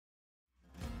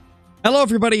Hello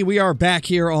everybody, we are back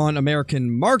here on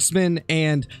American Marksman,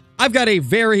 and I've got a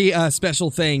very special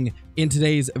thing in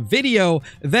today's video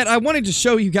that I wanted to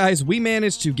show you guys. We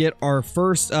managed to get our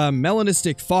first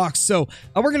melanistic fox, so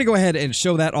we're going to go ahead and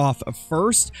show that off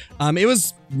first. It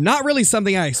was not really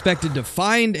something I expected to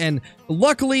find, and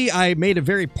luckily I made a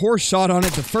very poor shot on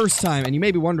it the first time, and you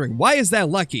may be wondering, why is that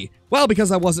lucky? Well,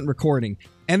 because I wasn't recording.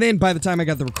 And then by the time I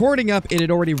got the recording up, it had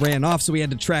already ran off, so we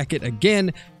had to track it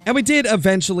again. And we did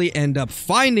eventually end up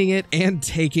finding it and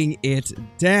taking it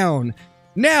down.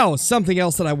 Now, something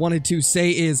else that I wanted to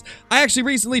say is, I actually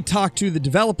recently talked to the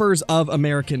developers of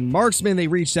American Marksman. They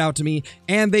reached out to me,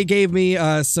 and they gave me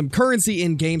some currency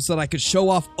in-game so that I could show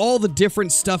off all the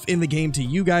different stuff in the game to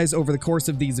you guys over the course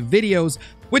of these videos,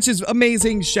 which is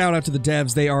amazing. Shout out to the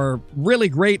devs. They are really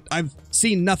great. I've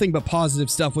seen nothing but positive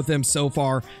stuff with them so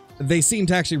far. They seem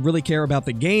to actually really care about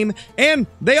the game, and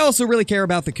they also really care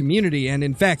about the community, and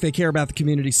in fact, they care about the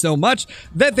community so much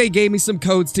that they gave me some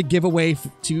codes to give away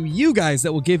to you guys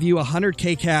that will give you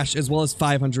 100k cash as well as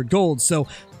 500 gold. So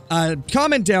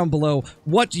comment down below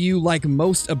what you like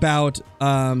most about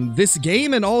this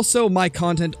game and also my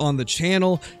content on the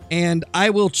channel, and I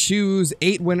will choose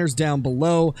 8 winners down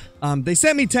below. They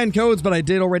sent me 10 codes, but I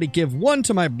did already give one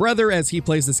to my brother as he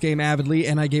plays this game avidly,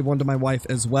 and I gave one to my wife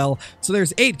as well. So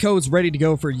there's 8 codes ready to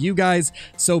go for you guys,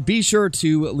 so be sure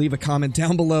to leave a comment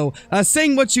down below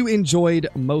saying what you enjoyed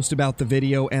most about the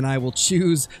video, and I will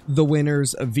choose the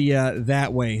winners via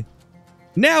that way.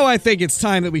 Now I think it's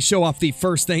time that we show off the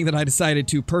first thing that I decided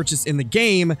to purchase in the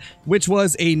game, which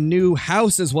was a new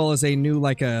house as well as a new,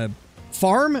 like, a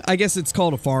farm. I guess it's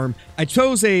called a farm. I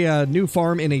chose a new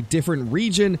farm in a different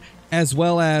region as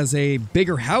well as a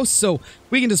bigger house, so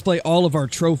we can display all of our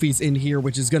trophies in here,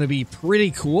 which is going to be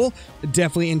pretty cool.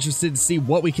 Definitely interested to see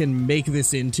what we can make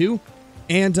this into.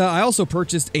 And I also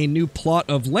purchased a new plot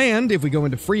of land. If we go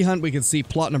into free hunt, we can see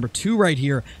plot number 2 right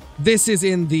here. This is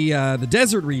in the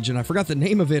desert region. I forgot the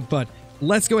name of it, but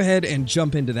let's go ahead and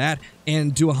jump into that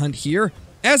and do a hunt here,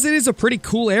 as it is a pretty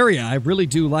cool area. I really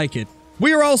do like it.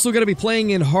 We are also going to be playing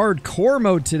in hardcore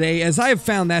mode today, as I have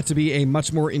found that to be a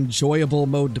much more enjoyable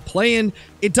mode to play in.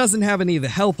 It doesn't have any of the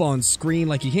help on screen,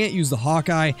 like you can't use the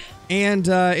Hawkeye, and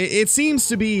it seems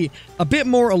to be a bit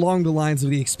more along the lines of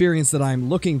the experience that I'm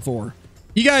looking for.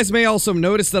 You guys may also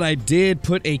notice that I did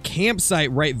put a campsite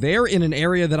right there in an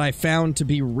area that I found to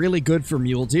be really good for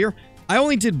mule deer. I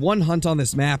only did one hunt on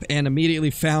this map and immediately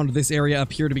found this area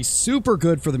up here to be super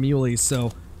good for the muleys,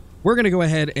 so we're going to go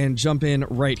ahead and jump in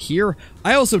right here.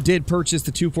 I also did purchase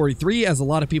the 243, as a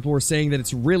lot of people were saying that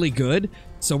it's really good,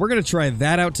 so we're going to try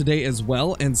that out today as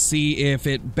well and see if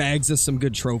it bags us some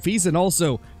good trophies, and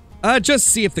also just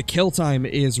see if the kill time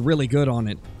is really good on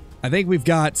it. I think we've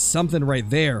got something right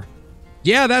there.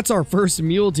 Yeah, that's our first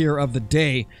mule deer of the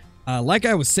day. Like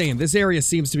I was saying, this area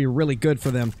seems to be really good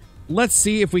for them. Let's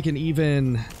see if we can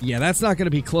even... Yeah, that's not going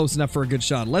to be close enough for a good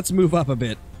shot. Let's move up a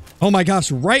bit. Oh my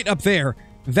gosh, right up there.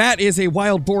 That is a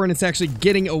wild boar, and it's actually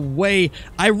getting away.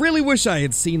 I really wish I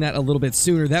had seen that a little bit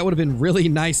sooner. That would have been really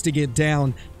nice to get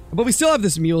down. But we still have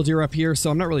this mule deer up here,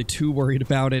 so I'm not really too worried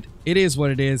about it. It is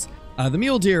what it is. The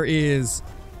mule deer is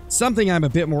something I'm a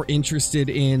bit more interested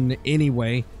in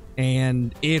anyway.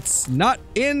 And it's not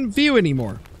in view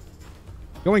anymore.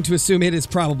 Going to assume it is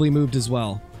probably moved as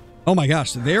well. Oh my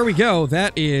gosh, there we go.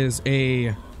 That is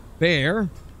a bear.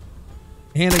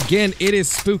 And again, it is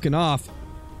spooking off.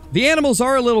 The animals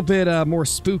are a little bit more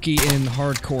spooky in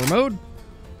hardcore mode.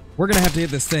 We're going to have to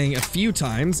hit this thing a few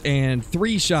times, and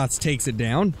 3 shots takes it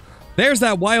down. There's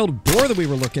that wild boar that we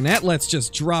were looking at. Let's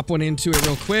just drop one into it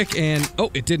real quick, and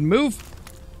oh, it didn't move.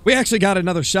 We actually got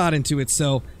another shot into it,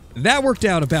 so that worked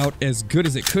out about as good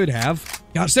as it could have.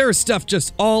 Gosh, there is stuff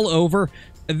just all over.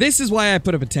 This is why I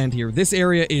put up a tent here. This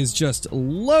area is just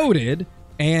loaded,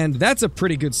 and that's a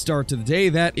pretty good start to the day.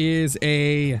 That is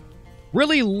a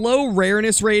really low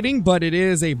rareness rating, but it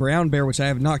is a brown bear, which I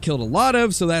have not killed a lot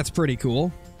of, so that's pretty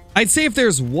cool. I'd say if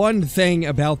there's one thing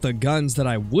about the guns that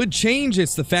I would change,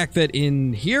 it's the fact that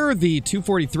in here, the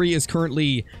 243 is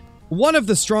currently one of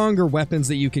the stronger weapons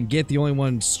that you can get. The only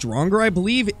one stronger, I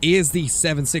believe, is the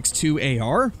 7.62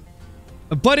 AR.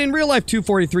 But in real life,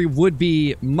 243 would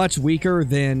be much weaker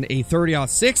than a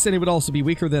 30-06, and it would also be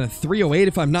weaker than a 308,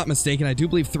 if I'm not mistaken. I do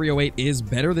believe 308 is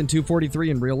better than 243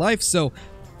 in real life, so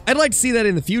I'd like to see that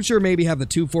in the future. Maybe have the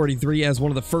 243 as one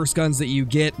of the first guns that you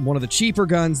get, one of the cheaper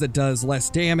guns that does less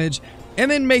damage, and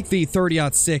then make the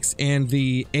 30-06 and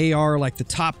the AR like the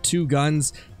top 2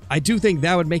 guns. I do think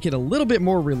that would make it a little bit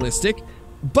more realistic,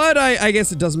 but I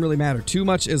guess it doesn't really matter too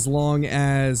much as long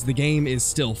as the game is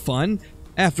still fun.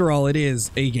 After all, it is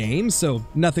a game, so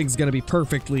nothing's going to be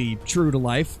perfectly true to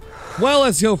life. Well,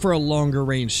 let's go for a longer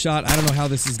range shot. I don't know how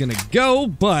this is going to go,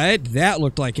 but that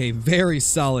looked like a very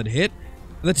solid hit.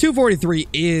 The 243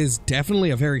 is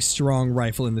definitely a very strong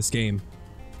rifle in this game.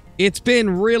 It's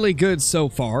been really good so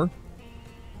far.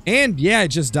 And yeah, it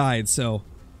just died, so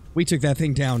we took that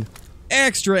thing down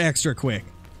extra quick.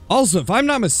 Also, if I'm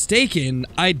not mistaken,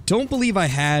 I don't believe I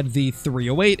had the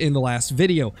 308 in the last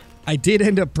video. I did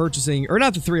end up purchasing, or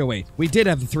not the 308. We did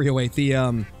have the 308,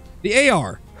 the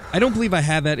AR. I don't believe I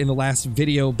had that in the last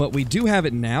video, but we do have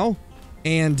it now.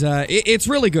 And it's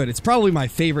really good. It's probably my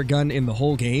favorite gun in the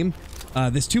whole game.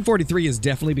 This 243 is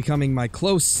definitely becoming my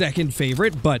close second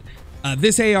favorite, but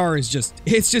this AR is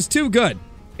it's just too good.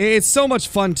 It's so much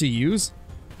fun to use,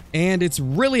 and it's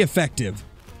really effective.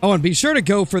 Oh, and be sure to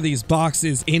go for these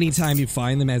boxes anytime you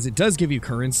find them, as it does give you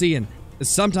currency, and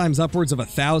sometimes upwards of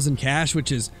 1,000 cash,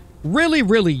 which is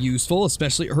really useful,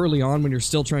 especially early on when you're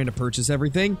still trying to purchase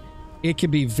everything. It can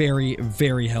be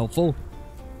very helpful.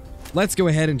 Let's go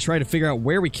ahead and try to figure out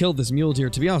where we killed this mule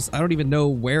deer. To be honest, I don't even know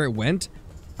where it went.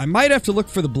 I might have to look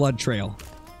for the blood trail.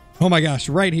 Oh my gosh,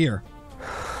 right here.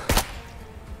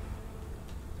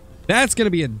 That's gonna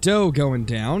be a doe going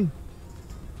down.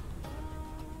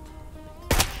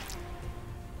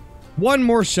 One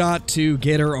more shot to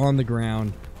get her on the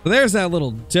ground. So there's that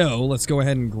little doe. Let's go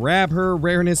ahead and grab her.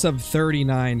 Rareness of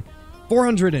 39.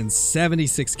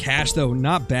 476 cash, though.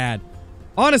 Not bad.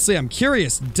 Honestly, I'm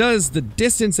curious. Does the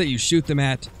distance that you shoot them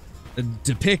at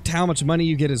depict how much money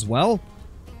you get as well?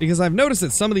 Because I've noticed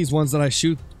that some of these ones that I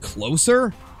shoot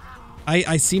closer,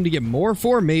 I seem to get more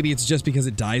for. Maybe it's just because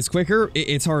it dies quicker.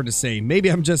 It's hard to say. Maybe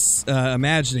I'm just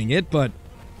imagining it, but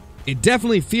it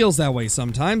definitely feels that way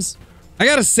sometimes. I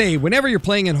gotta say, whenever you're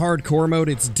playing in hardcore mode,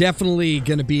 it's definitely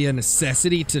gonna be a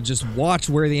necessity to just watch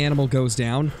where the animal goes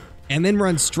down and then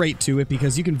run straight to it,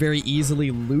 because you can very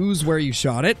easily lose where you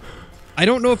shot it. I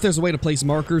don't know if there's a way to place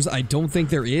markers. I don't think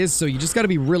there is, so you just gotta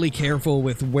be really careful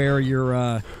with where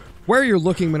you're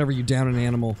looking whenever you down an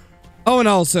animal. Oh, and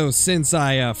also, since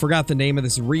I forgot the name of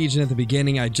this region at the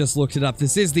beginning, I just looked it up.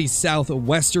 This is the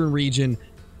southwestern region.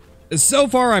 So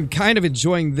far, I'm kind of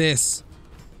enjoying this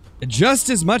just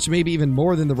as much, maybe even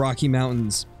more than the Rocky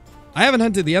Mountains. I haven't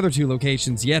hunted the other two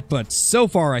locations yet, but so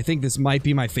far I think this might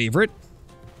be my favorite.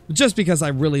 Just because I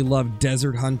really love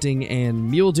desert hunting, and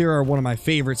mule deer are one of my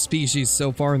favorite species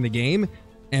so far in the game,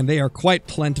 and they are quite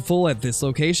plentiful at this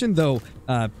location, though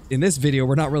in this video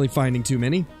we're not really finding too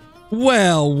many.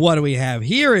 Well, what do we have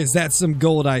here? Is that some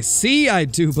gold I see? I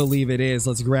do believe it is.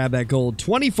 Let's grab that gold.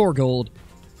 24 gold.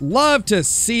 Love to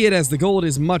see it, as the gold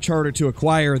is much harder to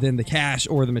acquire than the cash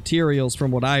or the materials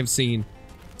from what I've seen.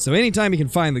 So anytime you can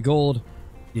find the gold,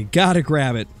 you gotta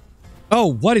grab it.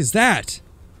 Oh, what is that?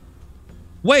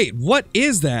 Wait, what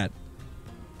is that?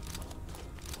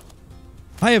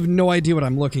 I have no idea what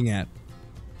I'm looking at.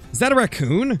 Is that a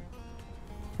raccoon?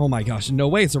 Oh my gosh, no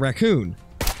way it's a raccoon.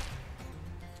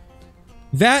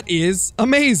 That is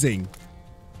amazing.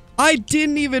 I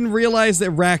didn't even realize that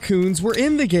raccoons were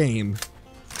in the game.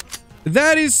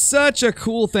 That is such a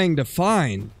cool thing to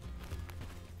find.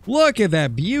 Look at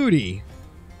that beauty.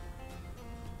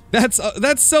 That's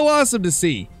so awesome to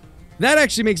see. That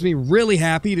actually makes me really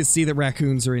happy to see that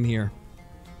raccoons are in here.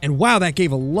 And wow, that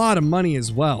gave a lot of money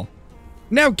as well.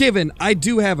 Now, given I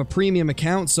do have a premium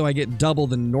account, so I get double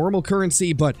the normal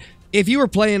currency, but if you were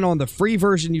playing on the free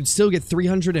version, you'd still get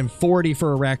 340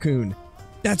 for a raccoon.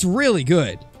 That's really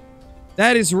good.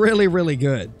 That is really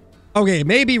good. Okay,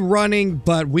 maybe running,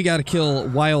 but we gotta kill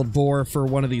wild boar for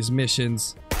one of these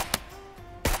missions.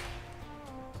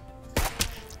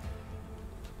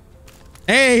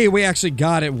 Hey, we actually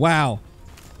got it. Wow.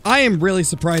 I am really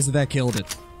surprised that that killed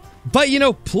it. But, you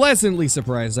know, pleasantly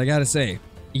surprised, I gotta say.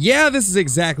 Yeah, this is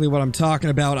exactly what I'm talking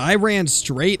about. I ran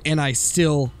straight and I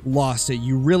still lost it.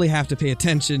 You really have to pay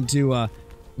attention to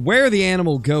where the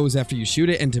animal goes after you shoot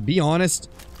it. And to be honest,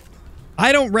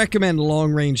 I don't recommend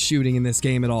long-range shooting in this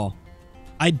game at all.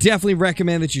 I definitely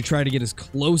recommend that you try to get as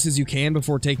close as you can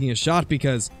before taking a shot,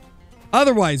 because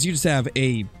otherwise you just have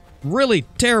a really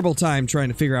terrible time trying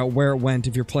to figure out where it went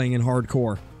if you're playing in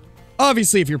hardcore.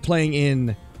 Obviously, if you're playing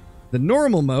in the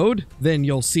normal mode, then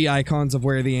you'll see icons of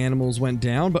where the animals went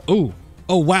down, but oh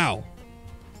wow.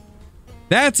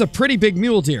 That's a pretty big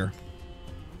mule deer.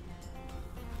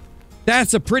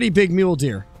 That's a pretty big mule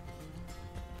deer.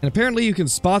 And apparently you can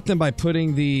spot them by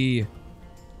putting the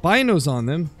binos on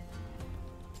them.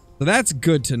 So that's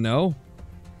good to know.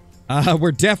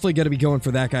 We're definitely going to be going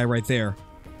for that guy right there.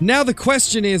 Now the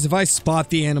question is, if I spot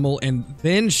the animal and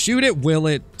then shoot it, will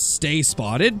it stay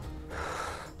spotted?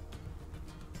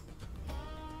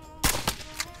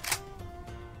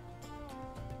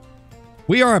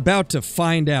 We are about to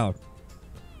find out.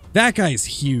 That guy's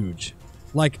huge.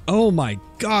 Like, oh my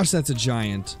gosh, that's a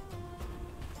giant.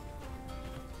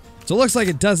 So it looks like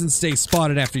it doesn't stay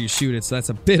spotted after you shoot it, so that's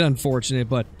a bit unfortunate,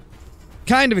 but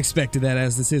kind of expected that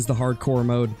as this is the hardcore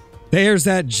mode. There's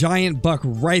that giant buck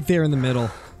right there in the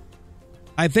middle.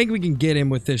 I think we can get him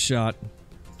with this shot.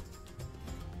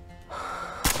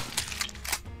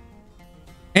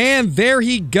 And there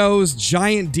he goes,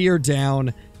 giant deer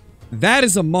down. That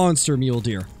is a monster mule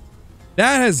deer.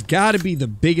 That has got to be the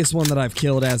biggest one that I've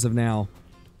killed as of now.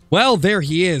 Well, there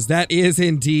he is. That is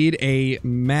indeed a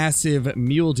massive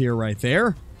mule deer right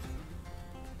there.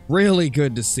 Really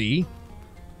good to see.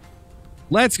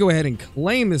 Let's go ahead and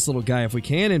claim this little guy if we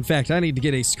can. In fact, I need to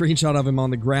get a screenshot of him on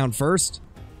the ground first.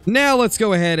 Now let's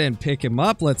go ahead and pick him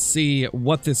up. Let's see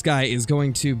what this guy is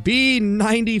going to be.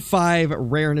 95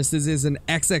 rareness. This is an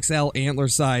XXL antler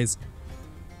size.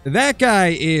 That guy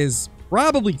is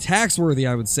probably tax worthy,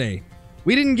 I would say.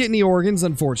 We didn't get any organs,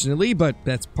 unfortunately, but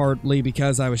that's partly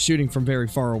because I was shooting from very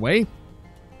far away.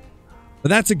 But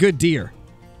that's a good deer.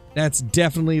 That's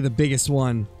definitely the biggest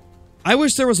one. I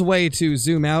wish there was a way to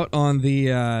zoom out on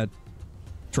the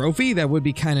trophy. That would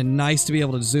be kind of nice to be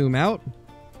able to zoom out.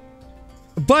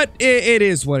 But it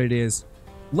is what it is.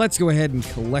 Let's go ahead and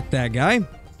collect that guy.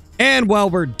 And while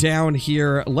we're down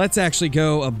here, let's actually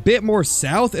go a bit more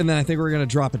south, and then I think we're going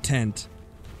to drop a tent.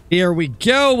 Here we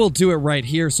go. We'll do it right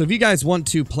here. So if you guys want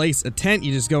to place a tent,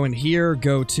 you just go in here,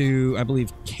 go to, I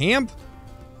believe, camp.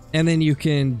 And then you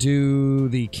can do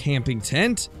the camping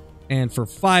tent. And for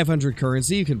 500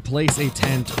 currency, you can place a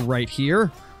tent right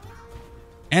here.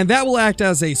 And that will act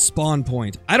as a spawn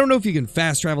point. I don't know if you can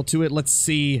fast travel to it. Let's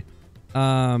see.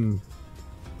 Can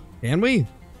we?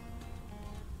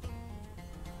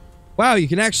 Wow, you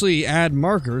can actually add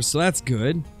markers, so that's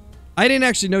good. I didn't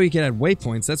actually know you could add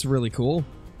waypoints. That's really cool.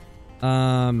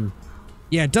 Yeah,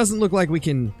 it doesn't look like we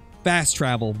can fast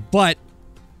travel, but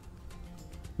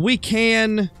we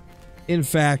can, in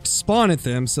fact, spawn at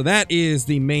them, so that is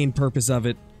the main purpose of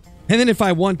it. And then if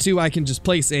I want to, I can just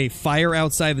place a fire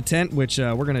outside the tent, which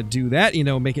we're going to do that, you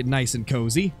know, make it nice and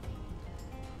cozy.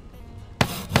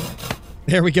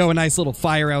 There we go, a nice little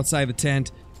fire outside the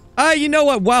tent. You know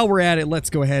what, while we're at it,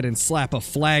 let's go ahead and slap a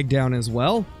flag down as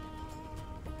well.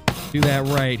 Do that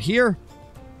right here.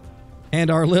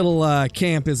 And our little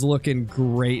camp is looking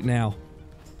great now.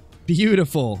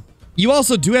 Beautiful. You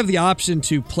also do have the option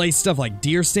to place stuff like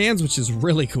deer stands, which is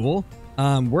really cool.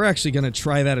 We're actually going to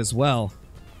try that as well.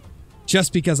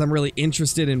 Just because I'm really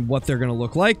interested in what they're going to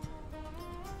look like.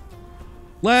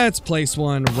 Let's place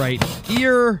one right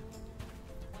here.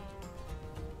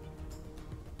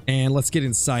 And let's get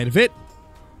inside of it.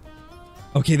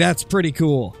 Okay, that's pretty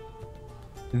cool.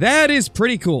 That is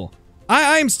pretty cool.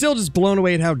 I'm still just blown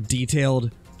away at how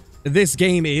detailed this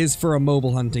game is for a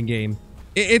mobile hunting game.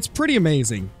 It's pretty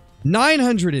amazing.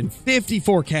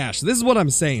 954 cash. This is what I'm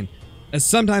saying. As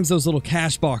sometimes those little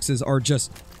cash boxes are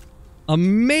just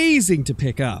amazing to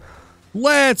pick up.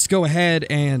 Let's go ahead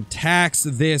and tax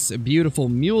this beautiful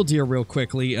mule deer real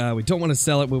quickly. We don't want to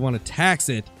sell it. We want to tax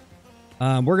it.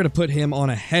 We're going to put him on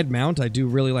a head mount. I do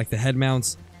really like the head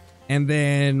mounts. And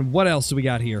then what else do we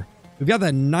got here? We've got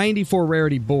that 94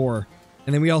 rarity boar.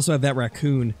 And then we also have that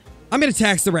raccoon. I'm going to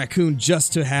tax the raccoon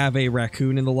just to have a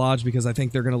raccoon in the lodge because I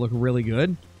think they're going to look really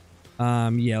good.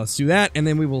 Yeah, let's do that. And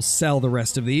then we will sell the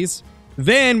rest of these.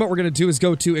 Then what we're going to do is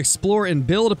go to explore and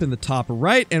build up in the top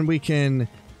right. And we can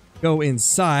go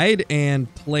inside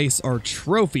and place our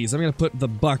trophies. I'm going to put the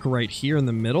buck right here in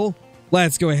the middle.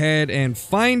 Let's go ahead and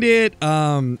find it.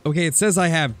 Okay, it says I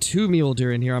have 2 mule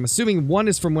deer in here. I'm assuming one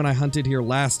is from when I hunted here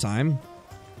last time.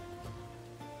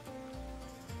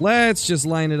 Let's just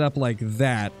line it up like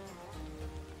that.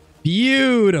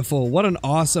 Beautiful. What an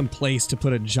awesome place to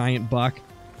put a giant buck.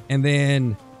 And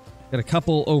then got a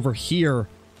couple over here.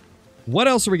 What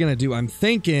else are we going to do? I'm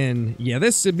thinking, yeah,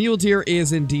 this mule deer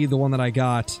is indeed the one that I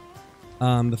got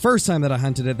the first time that I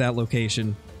hunted at that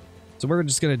location. So we're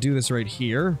just going to do this right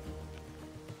here.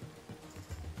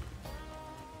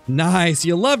 Nice.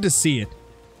 You love to see it.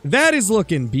 That is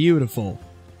looking beautiful.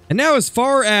 And now as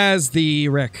far as the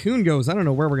raccoon goes, I don't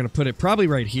know where we're going to put it. Probably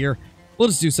right here. We'll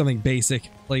just do something basic.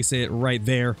 Place it right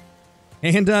there.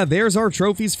 And there's our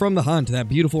trophies from the hunt. That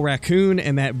beautiful raccoon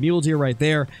and that mule deer right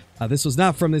there. This was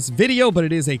not from this video, but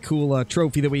it is a cool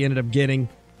trophy that we ended up getting.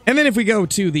 And then if we go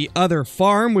to the other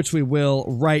farm, which we will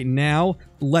right now,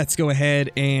 let's go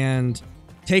ahead and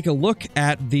take a look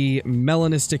at the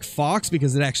melanistic fox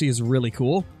because it actually is really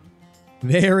cool.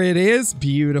 There it is.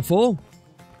 Beautiful.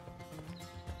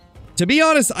 To be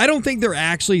honest, I don't think they're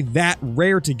actually that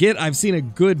rare to get. I've seen a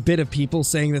good bit of people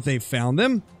saying that they've found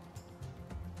them.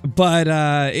 but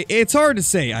it's hard to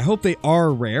say. I hope they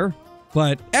are rare,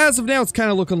 but as of now, it's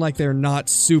kind of looking like they're not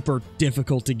super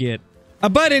difficult to get.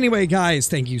 But anyway, guys,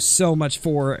 thank you so much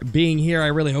for being here. I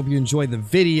really hope you enjoyed the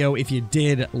video. If you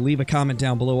did, leave a comment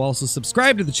down below. Also,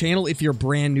 subscribe to the channel if you're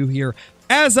brand new here,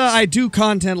 as I do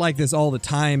content like this all the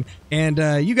time. And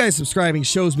you guys subscribing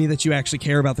shows me that you actually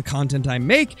care about the content I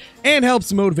make and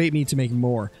helps motivate me to make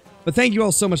more. But thank you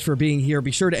all so much for being here.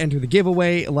 Be sure to enter the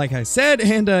giveaway, like I said.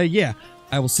 And yeah,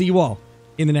 I will see you all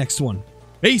in the next one.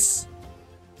 Peace!